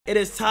It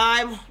is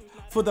time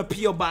for the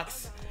P.O.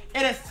 Box.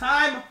 It is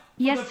time for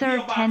yes, the sir,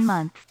 P.O. Box. 10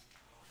 months.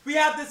 We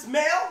have this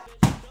mail.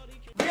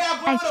 We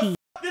have whatever the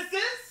f this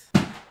is.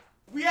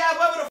 We have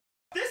whatever the f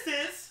this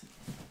is.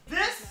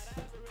 This.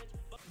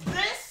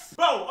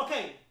 Bro,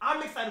 okay,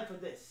 I'm excited for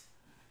this.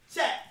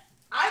 Chat,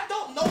 I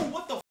don't know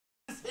what the f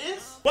this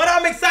is, but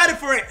I'm excited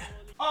for it.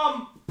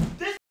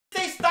 This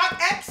say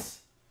StockX.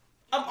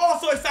 I'm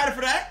also excited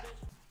for that.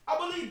 I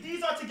believe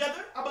these are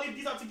together.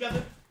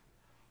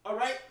 All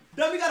right.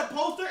 Then we got a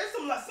poster. It's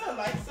some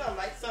sunlight.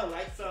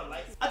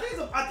 I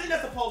think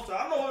that's a poster.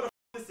 I don't know what the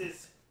f this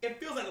is. It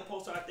feels like a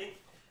poster, I think.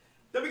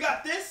 Then we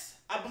got this.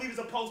 I believe it's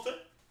a poster.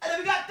 And then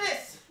we got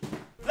this.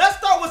 Let's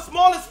start with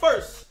smallest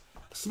first.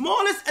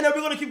 Smallest, and then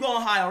we're gonna keep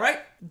going high. All right.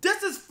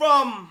 This is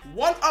from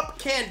 1UP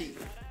Candy.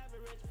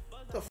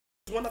 What the f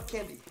is 1UP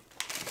Candy?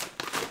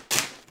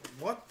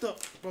 What the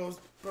bro?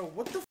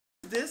 What the f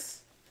is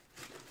this?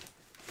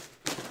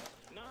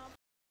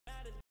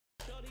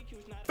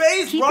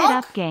 Phase Keep Rock? it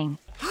up, gang.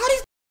 How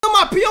these on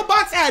my P.O.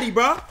 Box Addy,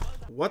 bro?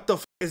 What the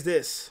f is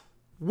this?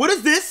 What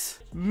is this?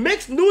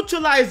 Mix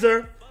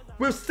neutralizer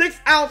with 6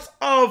 ounces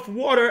of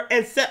water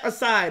and set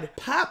aside.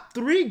 Pop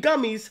 3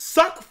 gummies,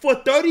 suck for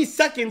 30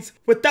 seconds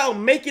without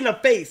making a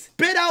face.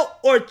 Spit out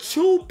or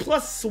chew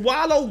plus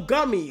swallow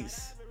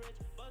gummies.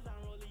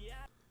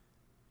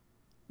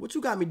 What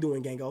you got me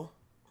doing, Gango?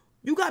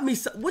 You got me,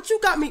 what you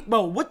got me,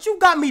 bro? What you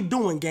got me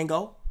doing,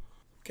 Gango?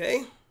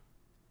 Okay.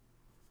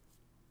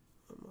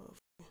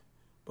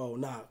 Bro,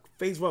 nah.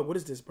 Phase Rock, what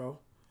is this, bro?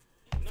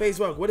 Phase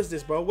Rock, what is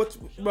this, bro?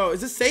 Bro,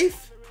 is this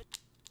safe?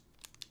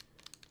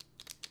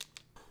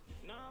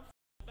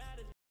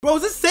 Bro,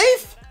 is this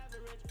safe?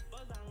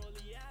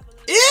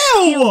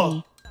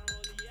 Ew!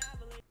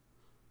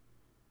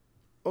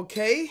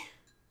 Okay.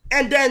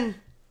 And then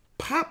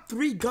pop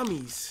 3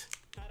 gummies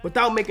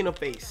without making a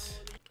face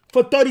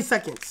for 30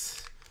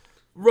 seconds.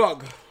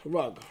 Rug. I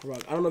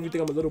don't know if you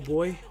think I'm a little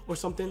boy or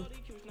something.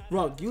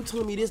 Rug, you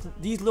telling me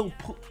these little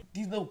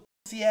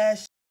pussy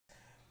ass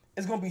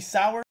is gonna be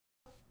sour?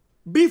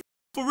 Be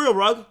for real,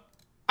 Rug.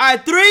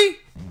 Alright, 3,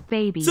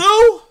 baby,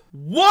 2,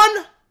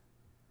 1.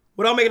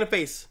 Without making a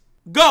face.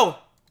 Go.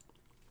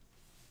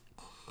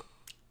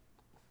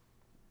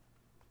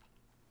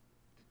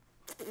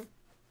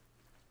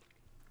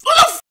 What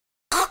the f?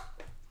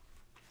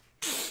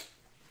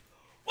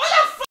 What the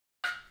f?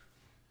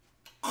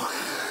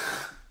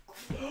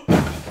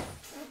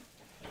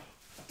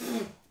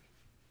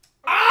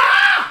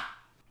 Ah!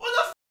 What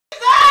the f is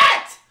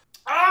that?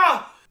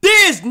 Ah!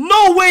 There is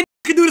no way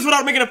can do this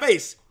without making a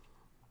face.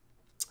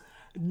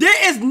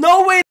 There is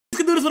no way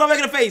can do this without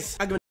making a face.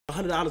 I give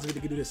 $100 if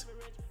you can do this.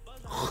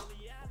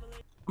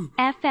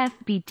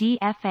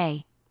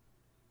 FFBDFA.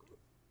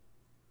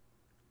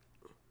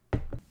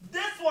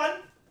 This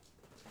one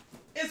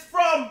is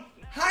from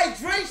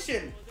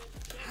Hydration.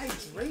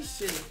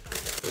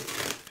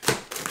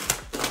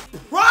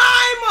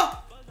 Prime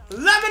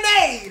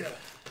Lemonade.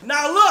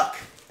 Now look,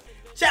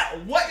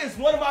 chat, what is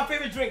one of my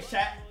favorite drinks,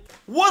 chat?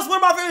 What's one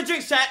of my favorite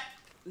drinks, chat?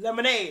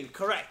 Lemonade,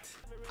 correct.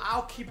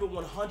 I'll keep it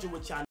 100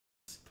 with y'all.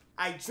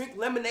 I drink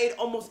lemonade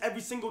almost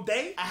every single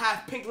day. I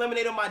have pink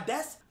lemonade on my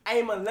desk. I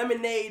am a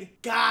lemonade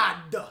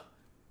god.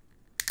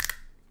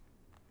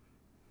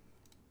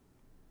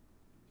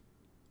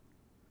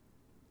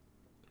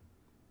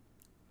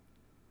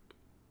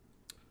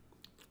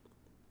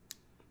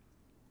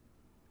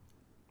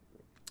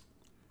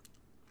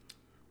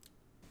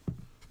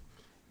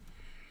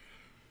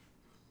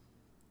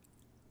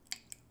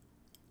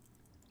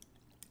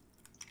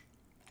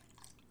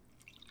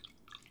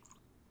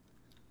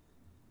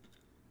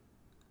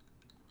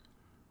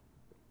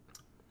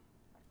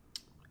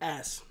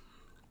 Ass.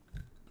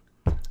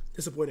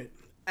 Disappointed.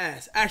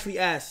 Ass. Actually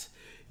ass.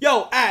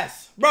 Yo,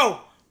 ass. Bro,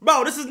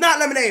 this is not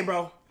lemonade,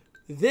 bro.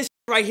 This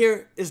right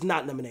here is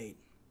not lemonade.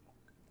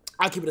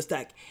 I'll keep it a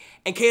stack.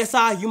 And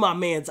KSI, you my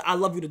mans. I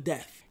love you to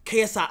death.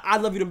 KSI, I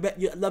love you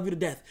to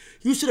death.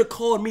 You should have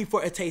called me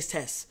for a taste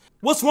test.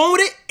 What's wrong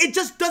with it? It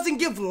just doesn't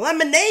give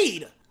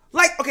lemonade.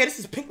 Like, okay, this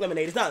is pink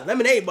lemonade. It's not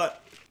lemonade,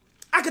 but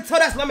I could tell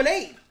that's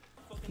lemonade.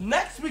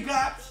 Next we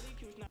got,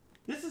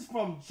 this is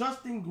from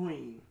Justin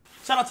Green.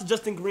 Shout out to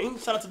Justin Green. You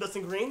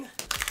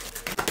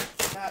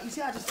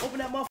see how I just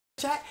opened that motherfucker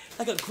chat?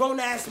 Like a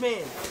grown-ass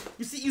man.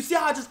 You see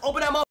how I just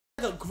opened that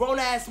motherfucker like a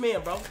grown-ass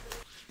man, bro?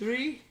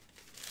 3,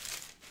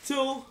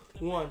 2,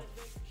 1.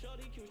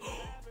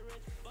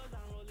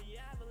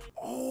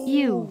 Oh.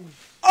 You.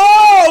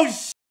 Oh,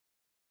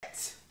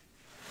 shit.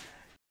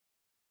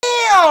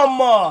 Damn.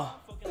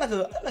 Like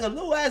a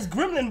little-ass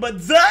gremlin,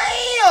 but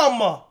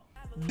damn.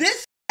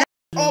 This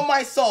on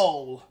my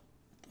soul.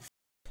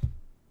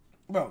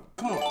 Bro,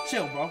 come on,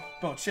 chill, bro.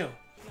 Bro, chill.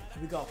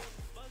 Here we go.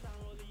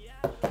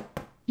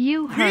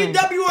 You heard.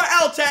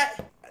 PWL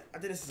chat. I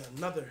think this is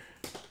another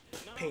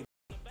paint.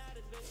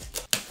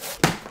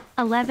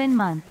 11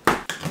 months.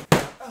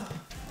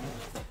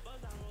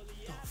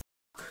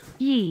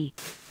 Yee.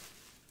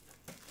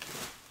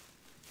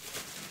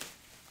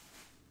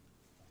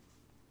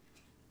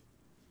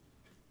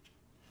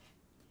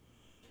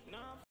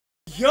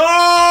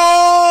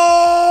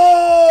 Yo!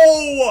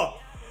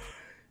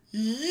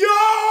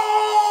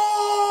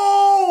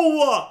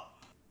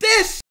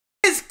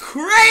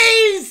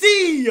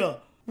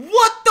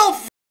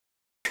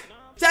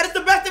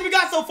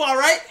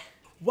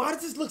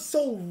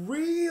 so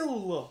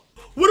real.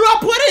 Where do I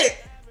put it?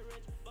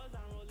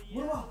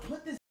 Where do I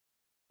put this?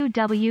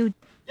 W.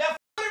 Y'all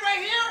put it right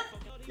here?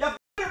 Y'all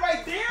put it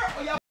right there?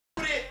 Or y'all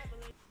put it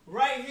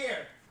right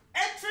here?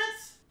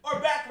 Entrance or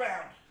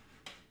background?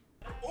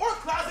 Or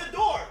closet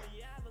door?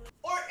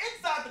 Or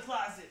inside the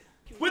closet?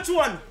 Which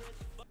one?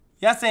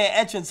 Y'all saying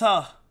entrance,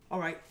 huh?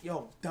 Alright,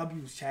 yo,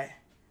 W's, chat.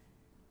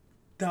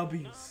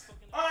 W's.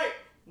 Alright,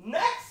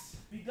 next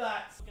we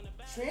got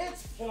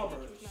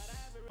Transformers.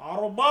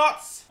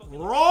 Autobots,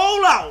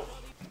 roll out.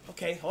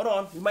 Okay, hold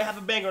on. We might have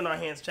a banger in our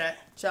hands, chat.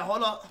 Chat,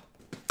 hold up.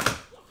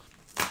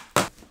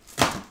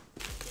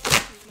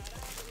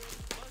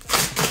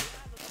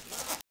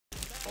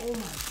 Oh my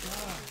god.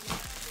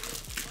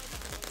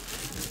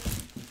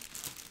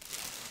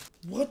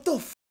 What the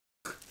f?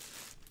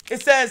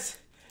 It says,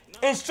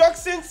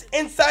 instructions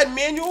inside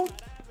manual.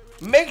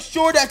 Make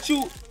sure that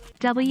you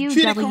www.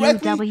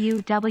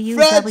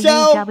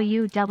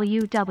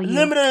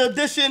 Limited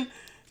edition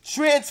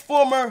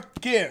Transformer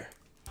gear.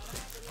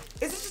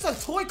 Is this just a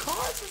toy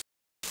car?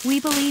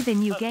 We believe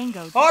in you,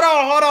 Gangos. Hold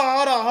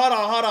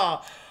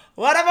on.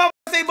 What am I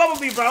say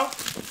Bumblebee, bro?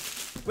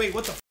 Wait,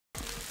 what the f?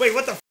 Wait,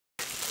 what the f?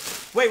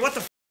 Wait, what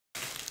the f?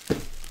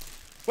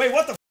 Wait,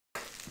 what the f?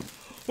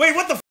 Wait,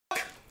 what the f?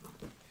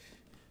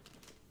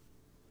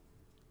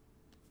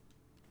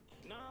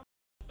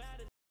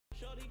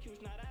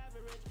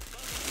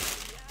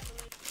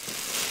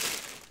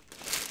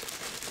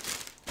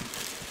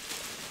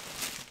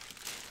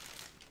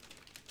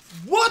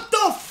 What the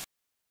f?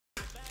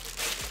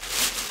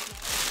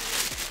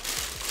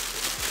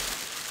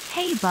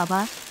 Hey,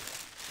 Bubba.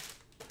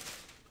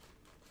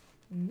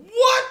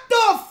 What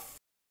the f?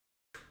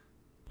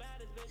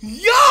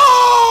 Yo!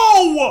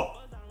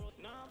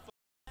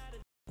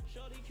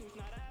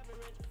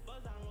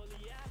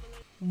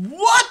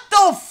 What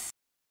the f?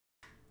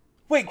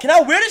 Wait, can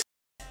I wear this?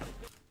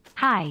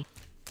 Hi.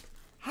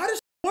 How does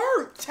it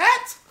work,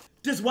 chat?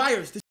 Just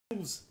wires, this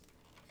moves.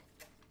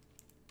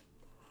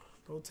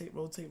 Rotate.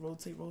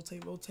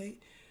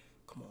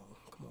 Come on,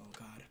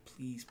 God.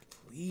 Please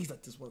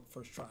let this work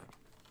first try.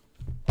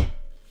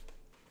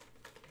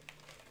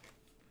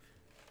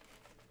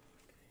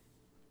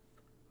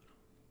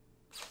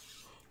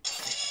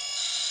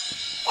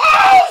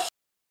 Oh!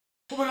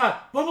 Oh my God,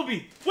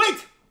 Bumblebee!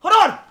 Wait!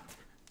 Hold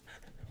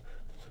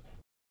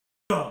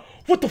on!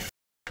 What the f?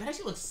 That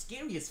actually looks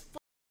scary as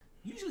fuck.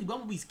 Usually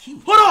Bumblebee's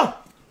cute. Hold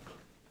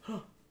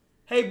on!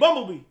 Hey,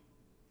 Bumblebee.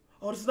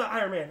 Oh, this is not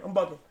Iron Man. I'm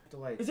bugging.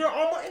 Is there an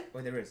arm button?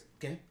 Oh, there is.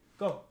 Okay.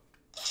 Go.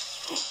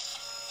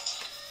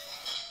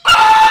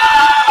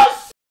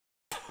 Oh!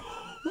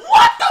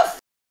 What the f?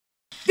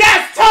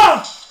 That's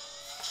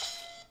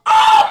tough!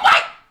 Oh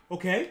my!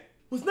 Okay.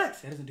 What's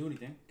next? That doesn't do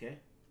anything. Okay.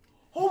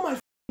 Oh my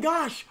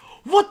gosh!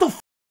 What the f?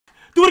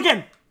 Do it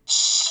again!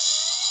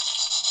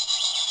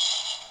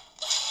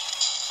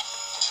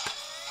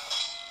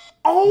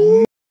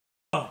 Oh!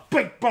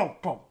 Wait, bro,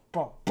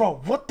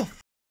 what the f?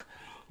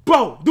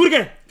 Bro, do it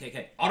again!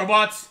 Okay.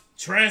 Autobots,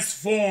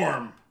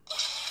 transform!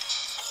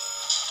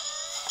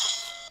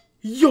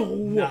 Yo!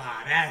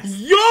 Nah, that's...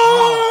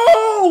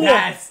 Yo!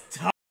 That's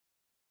tough.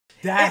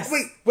 That's...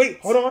 Wait,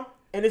 hold on.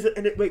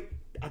 Wait,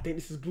 I think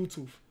this is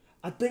Bluetooth.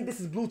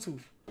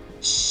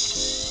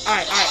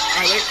 Alright,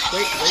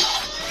 wait.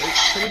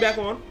 Turn me back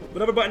on.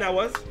 Whatever button that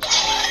was.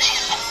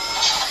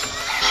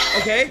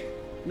 Okay.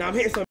 Now I'm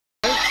hitting some.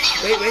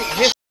 Wait,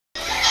 hit.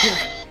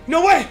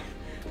 No way!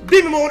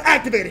 Demon mode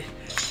activated.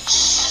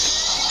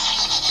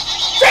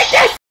 Take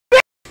this!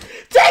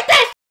 Take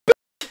this!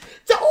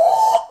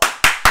 Ooh!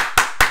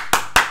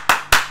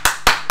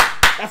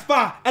 That's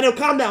fine. And then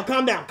calm down.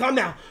 Come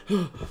on.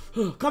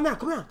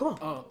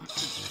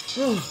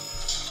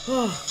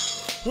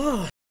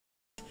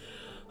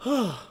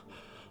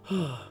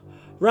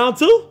 Round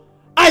 2?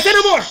 Alright, say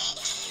no more!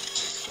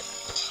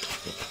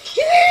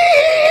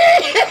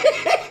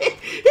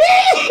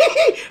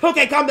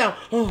 Okay, calm down.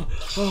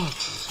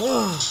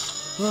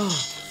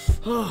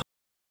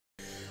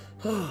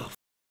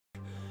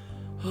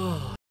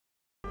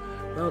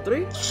 Round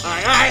 3?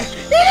 Alright.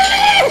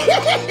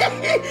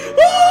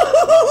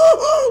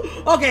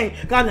 Okay,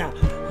 calm down.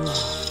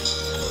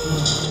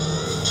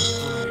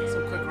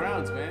 Some quick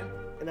rounds, man.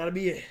 And that'll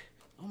be it.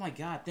 Oh my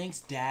God,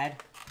 thanks,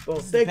 Dad. Well,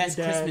 This is the best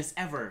Christmas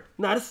ever.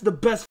 Nah, this is the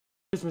best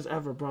Christmas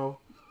ever, bro.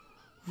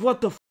 What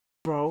the f,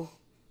 bro?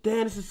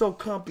 Damn, this is so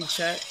comfy,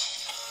 chat.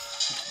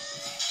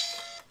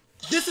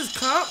 This is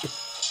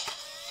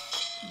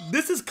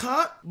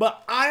comp,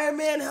 but Iron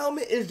Man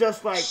helmet is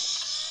just like...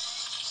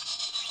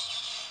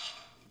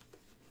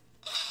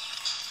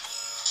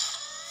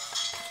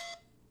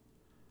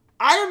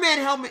 Iron Man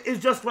helmet is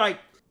just like,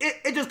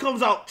 it just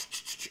comes out.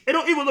 It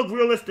don't even look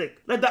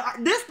realistic. Like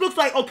this looks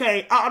like,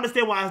 okay, I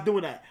understand why I was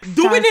doing that.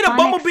 Do we need a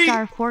Bumblebee?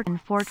 Full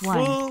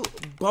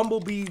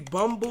Bumblebee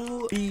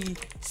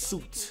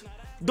suit.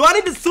 Do I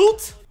need the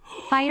suit?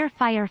 Fire.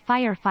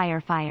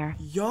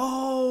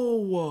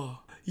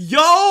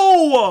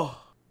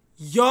 Yo!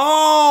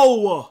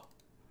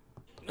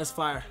 That's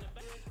fire.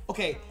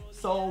 Okay,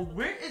 so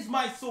where is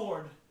my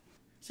sword?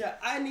 Chat,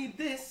 I need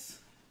this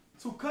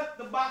to cut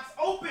the box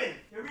open.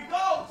 Here we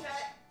go,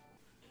 chat.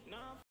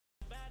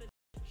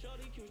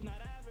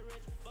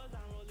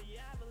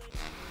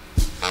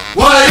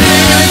 What is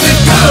it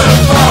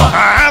good for?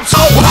 I'm so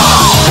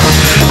wild.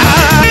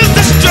 Is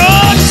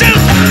destruction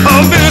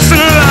of this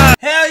life.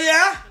 Hell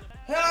yeah!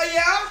 Hell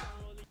yeah!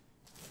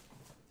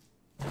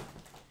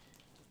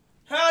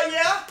 Hell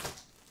yeah!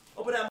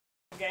 Open that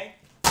gang.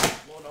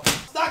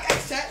 Stock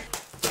X chat.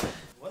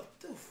 What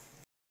the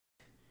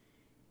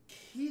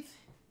Keith?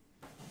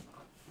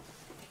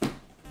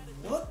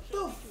 What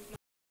the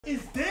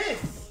is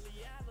this?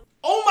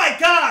 Oh my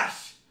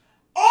gosh!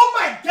 Oh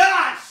my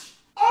gosh!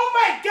 Oh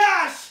my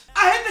gosh!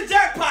 I hit the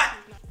jackpot!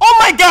 Oh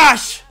my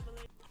gosh!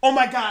 Oh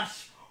my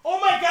gosh! Oh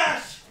my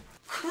gosh!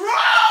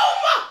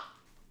 Chrome!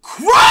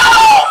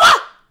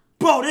 Chrome!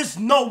 Bro, there's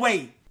no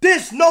way.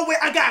 There's no way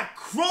I got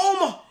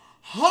Chrome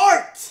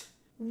Heart.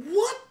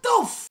 What the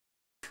f?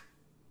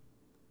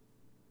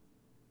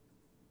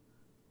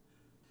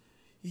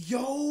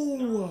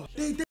 Yo,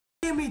 they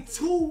gave me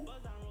 2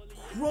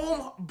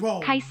 Chrome,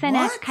 bro. Cenat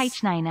What?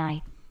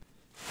 Kaichnai.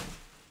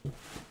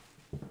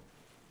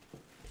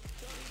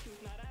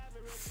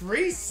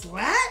 Free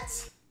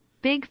slat?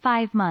 Big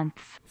 5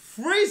 months.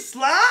 Free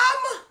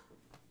slime?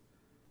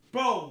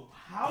 Bro,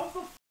 how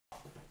the f?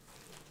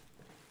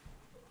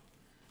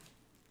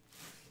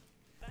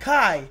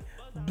 Kai,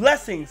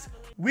 blessings.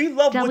 We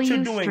love what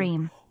you're doing.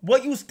 Stream.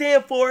 What you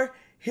stand for.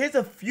 Here's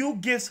a few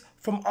gifts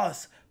from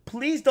us.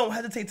 Please don't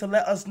hesitate to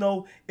let us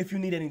know if you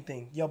need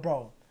anything. Yo,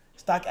 bro.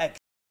 Stock X.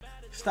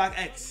 Stock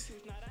X.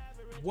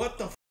 What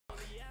the f?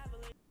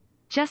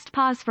 Just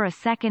pause for a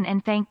second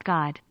and thank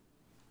God.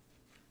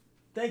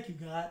 Thank you,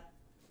 God.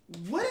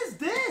 What is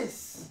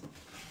this?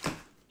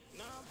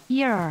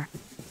 Yer.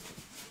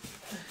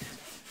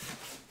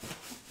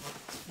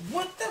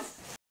 What the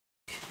f?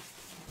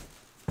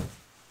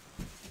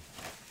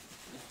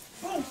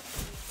 Bro.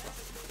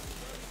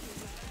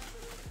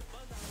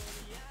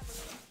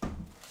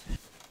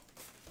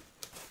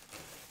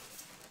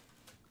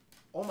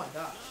 Oh my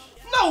gosh.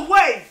 No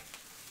way!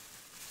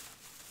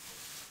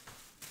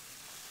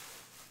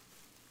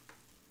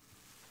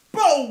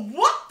 Bro,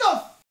 what the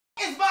f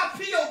is my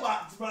P.O.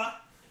 box, bro?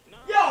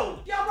 Yo,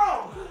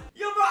 bro.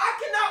 I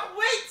cannot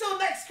wait till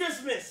next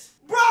Christmas.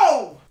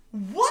 Bro,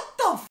 what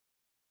the f?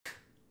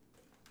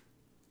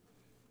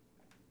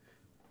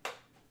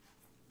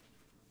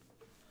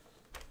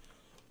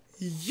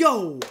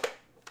 Yo.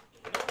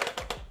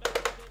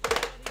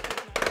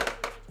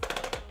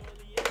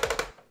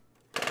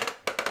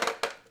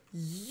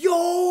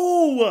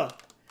 Yo.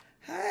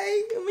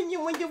 Hi,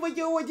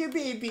 what you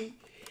baby?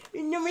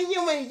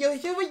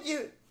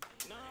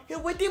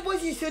 What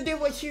was you so there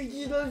was you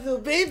little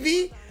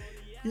baby?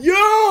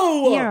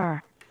 Yo.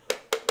 Yer.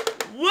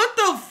 What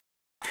the f?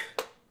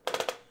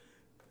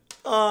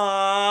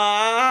 Oh,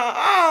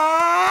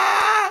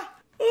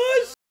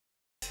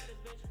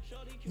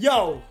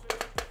 yo,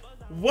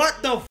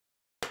 what the f?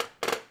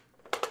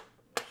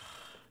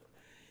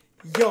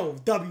 Yo,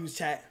 W's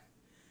chat.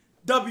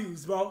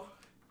 W's, bro.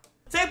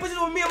 Take pictures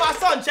with me and my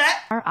son,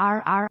 chat.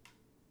 R.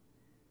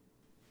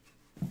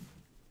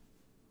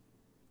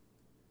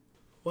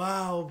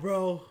 Wow,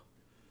 bro.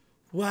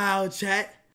 Wow, chat.